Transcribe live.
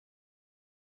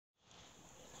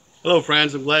Hello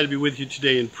friends, I'm glad to be with you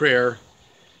today in prayer.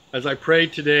 As I pray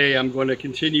today, I'm going to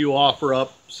continue to offer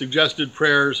up suggested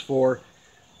prayers for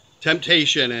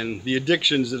temptation and the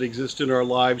addictions that exist in our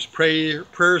lives,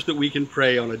 prayers that we can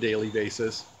pray on a daily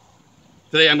basis.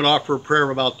 Today I'm going to offer a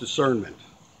prayer about discernment.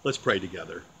 Let's pray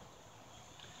together.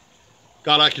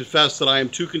 God, I confess that I am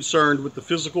too concerned with the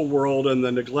physical world and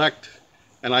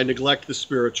I neglect the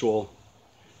spiritual.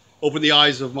 Open the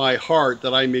eyes of my heart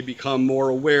that I may become more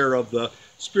aware of the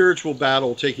spiritual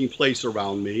battle taking place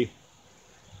around me.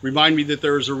 Remind me that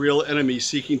there is a real enemy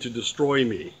seeking to destroy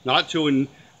me, not to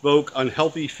invoke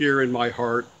unhealthy fear in my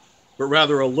heart, but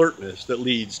rather alertness that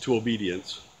leads to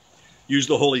obedience. Use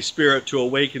the Holy Spirit to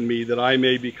awaken me that I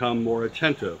may become more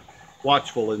attentive,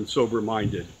 watchful, and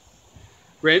sober-minded.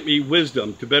 Grant me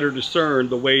wisdom to better discern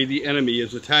the way the enemy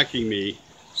is attacking me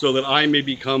so that I may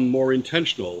become more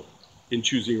intentional in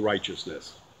choosing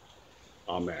righteousness.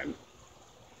 Amen.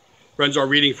 Friends, our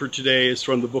reading for today is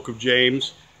from the book of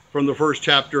James, from the first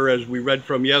chapter as we read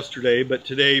from yesterday, but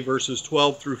today verses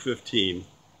 12 through 15.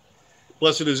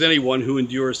 Blessed is anyone who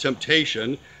endures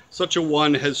temptation. Such a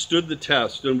one has stood the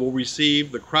test and will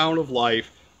receive the crown of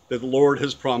life that the Lord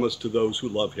has promised to those who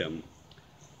love him.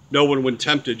 No one, when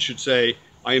tempted, should say,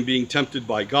 I am being tempted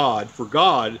by God, for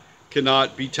God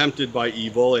cannot be tempted by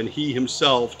evil, and he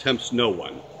himself tempts no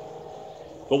one.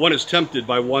 But one is tempted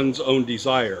by one's own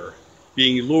desire,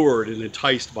 being lured and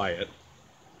enticed by it.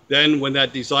 Then when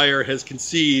that desire has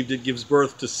conceived, it gives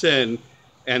birth to sin,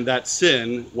 and that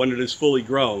sin, when it is fully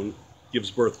grown,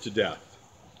 gives birth to death.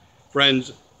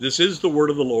 Friends, this is the word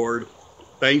of the Lord.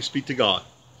 Thanks be to God.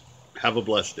 Have a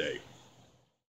blessed day.